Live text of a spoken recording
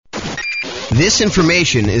This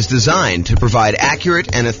information is designed to provide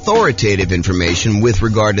accurate and authoritative information with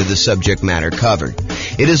regard to the subject matter covered.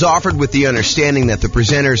 It is offered with the understanding that the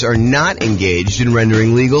presenters are not engaged in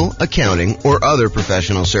rendering legal, accounting, or other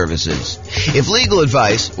professional services. If legal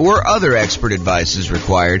advice or other expert advice is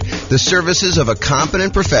required, the services of a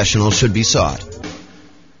competent professional should be sought.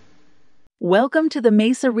 Welcome to the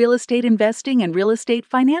Mesa Real Estate Investing and Real Estate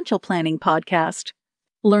Financial Planning Podcast.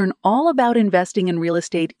 Learn all about investing in real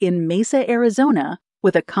estate in Mesa, Arizona,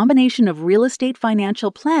 with a combination of real estate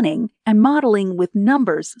financial planning and modeling with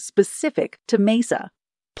numbers specific to Mesa,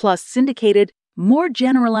 plus syndicated, more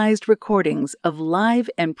generalized recordings of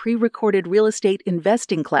live and pre-recorded real estate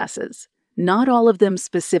investing classes, not all of them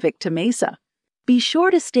specific to Mesa. Be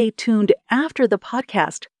sure to stay tuned after the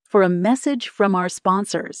podcast for a message from our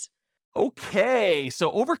sponsors. Okay,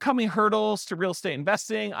 so overcoming hurdles to real estate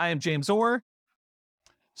investing. I am James Orr.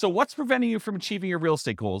 So what's preventing you from achieving your real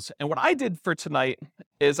estate goals? And what I did for tonight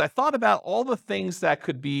is I thought about all the things that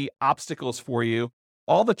could be obstacles for you,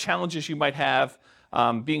 all the challenges you might have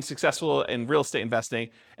being successful in real estate investing,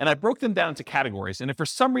 and I broke them down into categories. And if for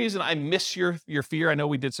some reason I missed your fear, I know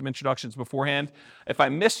we did some introductions beforehand. If I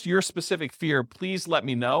missed your specific fear, please let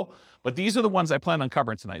me know. But these are the ones I plan on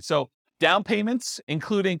covering tonight. So down payments,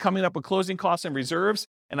 including coming up with closing costs and reserves,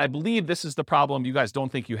 and I believe this is the problem you guys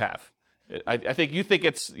don't think you have. I think you think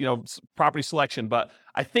it's, property selection, but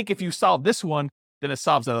I think if you solve this one, then it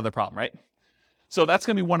solves that other problem, right? So that's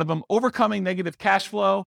going to be one of them. Overcoming negative cash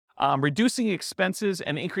flow, reducing expenses,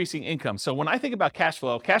 and increasing income. So when I think about cash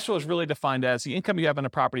flow is really defined as the income you have on a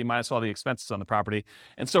property minus all the expenses on the property.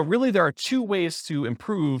 And so really there are two ways to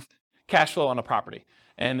improve cash flow on a property.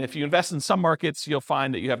 And if you invest in some markets, you'll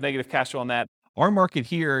find that you have negative cash flow on that. Our market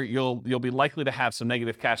here, you'll be likely to have some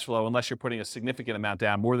negative cash flow unless you're putting a significant amount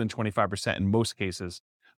down, more than 25% in most cases.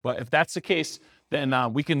 But if that's the case, then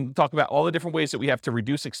we can talk about all the different ways that we have to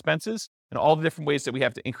reduce expenses and all the different ways that we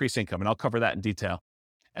have to increase income, and I'll cover that in detail.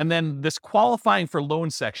 And then this qualifying for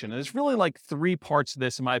loan section, and there's really like three parts to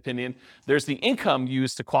this, in my opinion. There's the income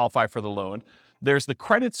used to qualify for the loan. There's the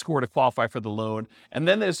credit score to qualify for the loan. And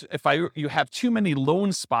then there's, you have too many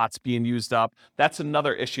loan spots being used up, that's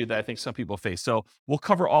another issue that I think some people face. So we'll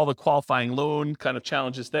cover all the qualifying loan kind of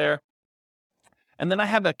challenges there. And then I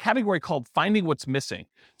have a category called finding what's missing.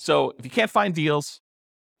 So if you can't find deals,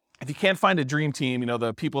 if you can't find a dream team,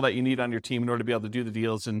 the people that you need on your team in order to be able to do the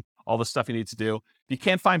deals and all the stuff you need to do, if you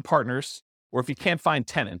can't find partners, or if you can't find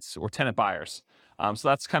tenants or tenant buyers. So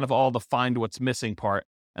that's kind of all the find what's missing part.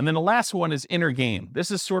 And then the last one is inner game. This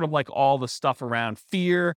is sort of like all the stuff around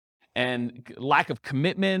fear and lack of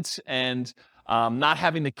commitment and not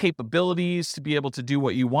having the capabilities to be able to do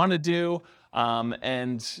what you want to do,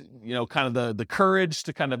 and kind of the courage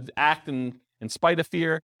to kind of act in spite of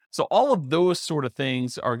fear. So all of those sort of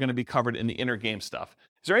things are going to be covered in the inner game stuff.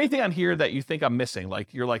 Is there anything on here that you think I'm missing?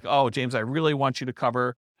 Like you're like, oh, James, I really want you to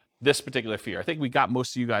cover this particular fear. I think we got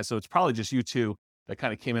most of you guys, so it's probably just you two that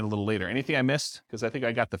kind of came in a little later. Anything I missed? Because I think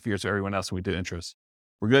I got the fears of everyone else when we did intros.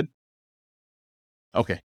 We're good?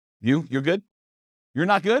 Okay. You're good? You're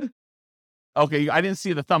not good? Okay, I didn't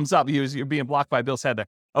see the thumbs up. You're being blocked by Bill's head there.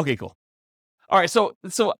 Okay, cool. All right, so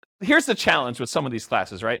here's the challenge with some of these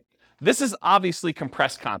classes, right? This is obviously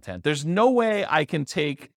compressed content. There's no way I can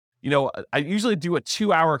take, I usually do a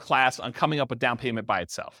 2-hour class on coming up with down payment by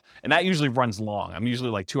itself. And that usually runs long. I'm usually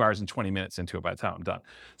like 2 hours and 20 minutes into it by the time I'm done.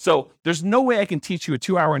 So there's no way I can teach you a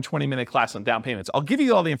 2-hour and 20-minute class on down payments. I'll give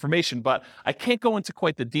you all the information, but I can't go into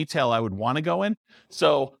quite the detail I would want to go in.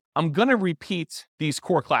 So I'm going to repeat these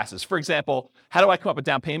core classes. For example, how do I come up with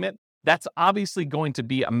down payment? That's obviously going to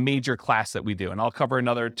be a major class that we do. And I'll cover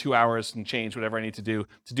another 2 hours and change whatever I need to do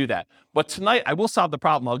that. But tonight I will solve the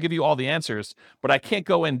problem. I'll give you all the answers, but I can't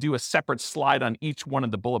go and do a separate slide on each one of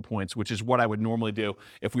the bullet points, which is what I would normally do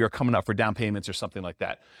if we were coming up for down payments or something like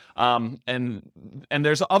that. And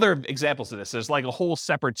there's other examples of this. There's like a whole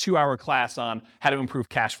separate 2-hour class on how to improve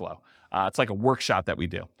cash flow. It's like a workshop that we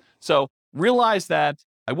do. So realize that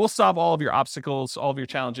I will solve all of your obstacles, all of your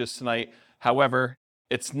challenges tonight. However,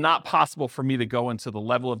 it's not possible for me to go into the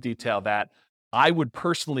level of detail that I would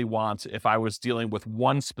personally want if I was dealing with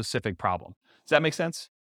one specific problem. Does that make sense?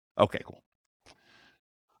 Okay, cool.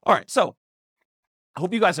 All right, so I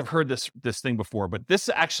hope you guys have heard this thing before, but this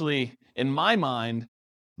actually, in my mind,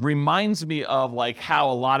 reminds me of like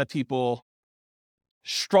how a lot of people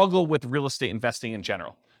struggle with real estate investing in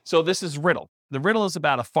general. So this is riddle. The riddle is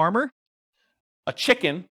about a farmer, a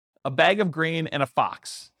chicken, a bag of grain, and a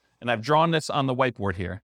fox. And I've drawn this on the whiteboard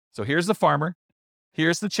here. So here's the farmer,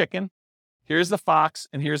 here's the chicken, here's the fox,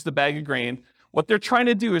 and here's the bag of grain. What they're trying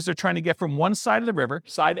to do is they're trying to get from one side of the river,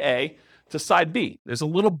 side A, to side B. There's a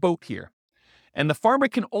little boat here. And the farmer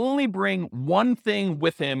can only bring one thing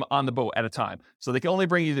with him on the boat at a time. So they can only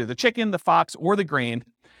bring either the chicken, the fox, or the grain.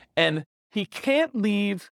 And he can't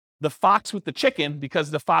leave the fox with the chicken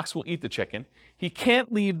because the fox will eat the chicken. He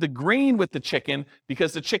can't leave the grain with the chicken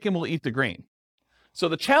because the chicken will eat the grain. So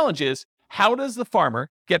the challenge is, how does the farmer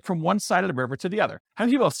get from one side of the river to the other? How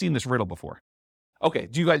many people have seen this riddle before? Okay,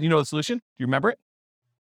 do you guys, know the solution? Do you remember it?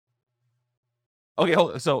 Okay,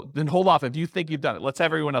 hold off if you think you've done it. Let's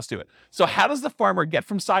have everyone else do it. So how does the farmer get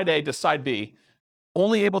from side A to side B,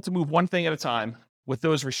 only able to move one thing at a time with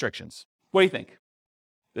those restrictions? What do you think?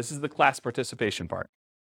 This is the class participation part.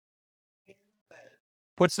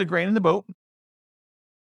 Puts the grain in the boat.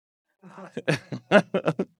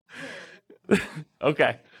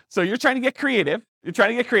 Okay, so you're trying to get creative.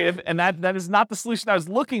 And that is not the solution I was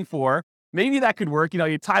looking for. Maybe that could work.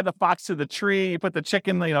 You tie the fox to the tree, you put the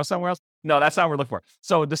chicken, somewhere else. No, that's not what we're looking for.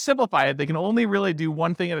 So to simplify it, they can only really do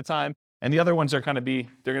one thing at a time, and the other ones are they're going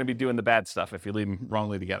to be doing the bad stuff if you leave them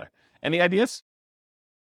wrongly together. Any ideas?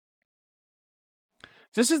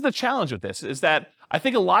 This is the challenge with this, is that I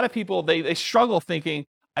think a lot of people, they struggle thinking,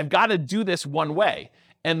 I've got to do this one way.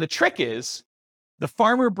 And the trick is, the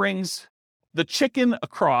farmer brings the chicken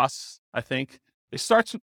across, I think. It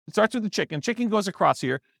starts with the chicken. Chicken goes across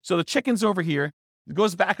here. So the chicken's over here,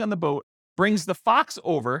 goes back on the boat, brings the fox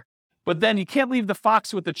over, but then you can't leave the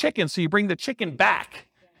fox with the chicken, so you bring the chicken back.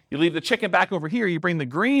 You leave the chicken back over here, you bring the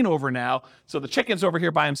grain over now, so the chicken's over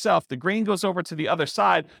here by himself. The grain goes over to the other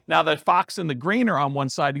side. Now the fox and the grain are on one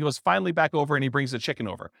side. He goes finally back over and he brings the chicken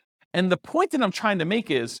over. And the point that I'm trying to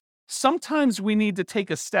make is, sometimes we need to take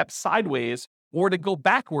a step sideways or to go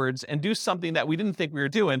backwards and do something that we didn't think we were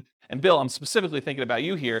doing. And Bill, I'm specifically thinking about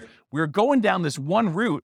you here. We're going down this one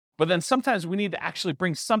route, but then sometimes we need to actually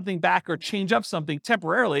bring something back or change up something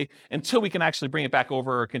temporarily until we can actually bring it back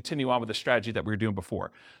over or continue on with the strategy that we were doing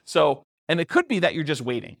before. So, and it could be that you're just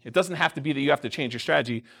waiting. It doesn't have to be that you have to change your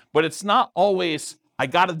strategy, but it's not always, I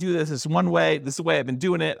got to do this one way. This is the way I've been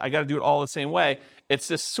doing it. I got to do it all the same way. It's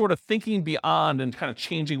this sort of thinking beyond and kind of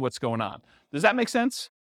changing what's going on. Does that make sense?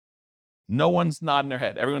 No one's nodding their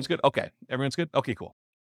head. Everyone's good? Okay. Everyone's good? Okay, cool.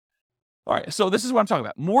 All right. So this is what I'm talking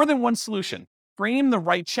about. More than one solution. Frame the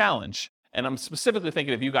right challenge. And I'm specifically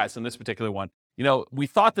thinking of you guys in this particular one. We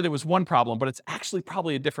thought that it was one problem, but it's actually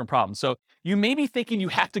probably a different problem. So you may be thinking you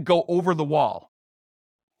have to go over the wall.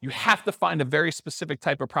 You have to find a very specific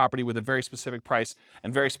type of property with a very specific price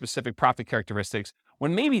and very specific profit characteristics,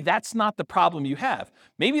 when maybe that's not the problem you have.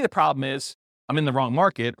 Maybe the problem is, I'm in the wrong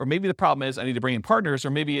market, or maybe the problem is I need to bring in partners, or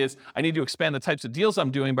maybe is I need to expand the types of deals I'm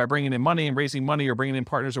doing by bringing in money and raising money or bringing in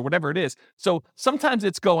partners or whatever it is. So sometimes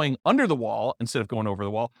it's going under the wall instead of going over the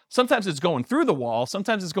wall. Sometimes it's going through the wall.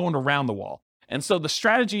 Sometimes it's going around the wall. And so the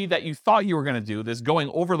strategy that you thought you were going to do, this going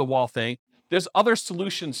over the wall thing, there's other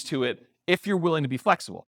solutions to it if you're willing to be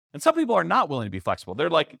flexible. And some people are not willing to be flexible. They're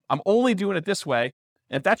like, I'm only doing it this way.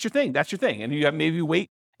 And if that's your thing, that's your thing. And you have maybe wait,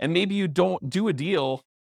 and maybe you don't do a deal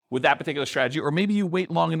with that particular strategy, or maybe you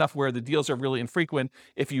wait long enough where the deals are really infrequent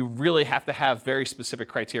if you really have to have very specific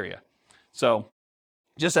criteria. So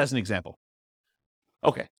just as an example.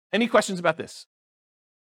 Okay, any questions about this?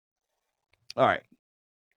 All right.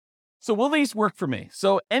 So will these work for me?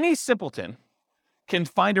 So any simpleton can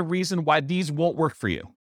find a reason why these won't work for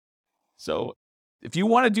you. So if you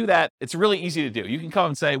want to do that, it's really easy to do. You can come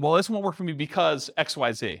and say, well, this won't work for me because X,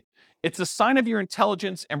 Y, Z. It's a sign of your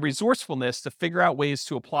intelligence and resourcefulness to figure out ways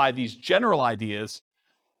to apply these general ideas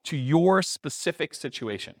to your specific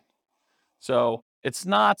situation. So it's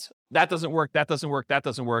not, that doesn't work, that doesn't work, that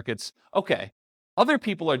doesn't work. It's, okay, other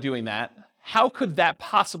people are doing that. How could that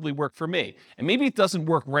possibly work for me? And maybe it doesn't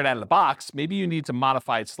work right out of the box. Maybe you need to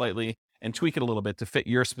modify it slightly and tweak it a little bit to fit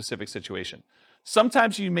your specific situation.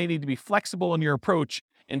 Sometimes you may need to be flexible in your approach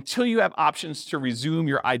until you have options to resume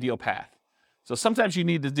your ideal path. So sometimes you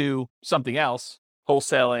need to do something else,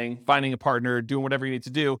 wholesaling, finding a partner, doing whatever you need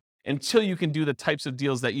to do until you can do the types of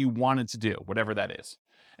deals that you wanted to do, whatever that is.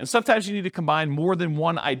 And sometimes you need to combine more than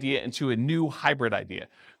one idea into a new hybrid idea.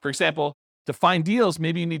 For example, to find deals,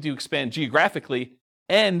 maybe you need to expand geographically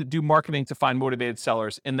and do marketing to find motivated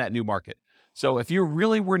sellers in that new market. So if you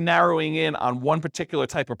really were narrowing in on one particular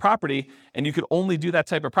type of property and you could only do that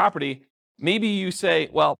type of property, maybe you say,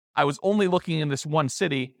 well, I was only looking in this one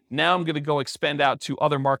city. Now I'm going to go expand out to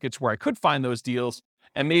other markets where I could find those deals.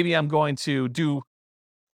 And maybe I'm going to do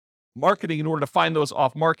marketing in order to find those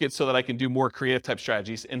off market so that I can do more creative type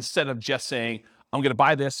strategies instead of just saying, I'm going to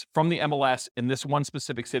buy this from the MLS in this one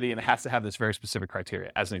specific city and it has to have this very specific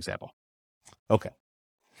criteria, as an example. Okay.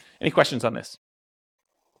 Any questions on this?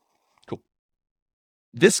 Cool.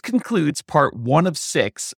 This concludes part 1 of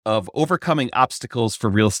 6 of Overcoming Obstacles for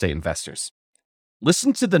Real Estate Investors.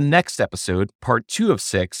 Listen to the next episode, part 2 of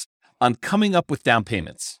 6, on coming up with down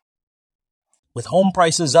payments. With home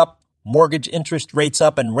prices up, mortgage interest rates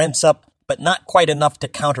up, and rents up, but not quite enough to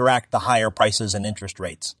counteract the higher prices and interest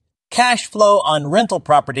rates. Cash flow on rental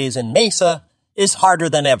properties in Mesa is harder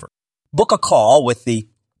than ever. Book a call with the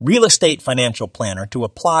Real Estate Financial Planner to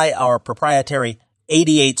apply our proprietary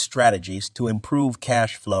 88 strategies to improve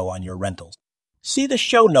cash flow on your rentals. See the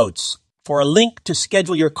show notes for a link to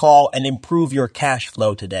schedule your call and improve your cash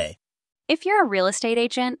flow today. If you're a real estate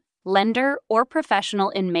agent, lender, or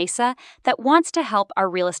professional in Mesa that wants to help our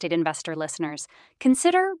real estate investor listeners,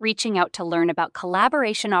 consider reaching out to learn about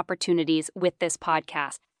collaboration opportunities with this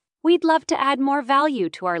podcast. We'd love to add more value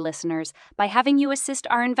to our listeners by having you assist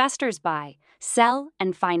our investors buy, sell,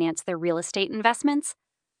 and finance their real estate investments.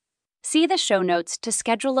 See the show notes to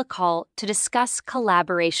schedule a call to discuss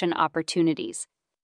collaboration opportunities.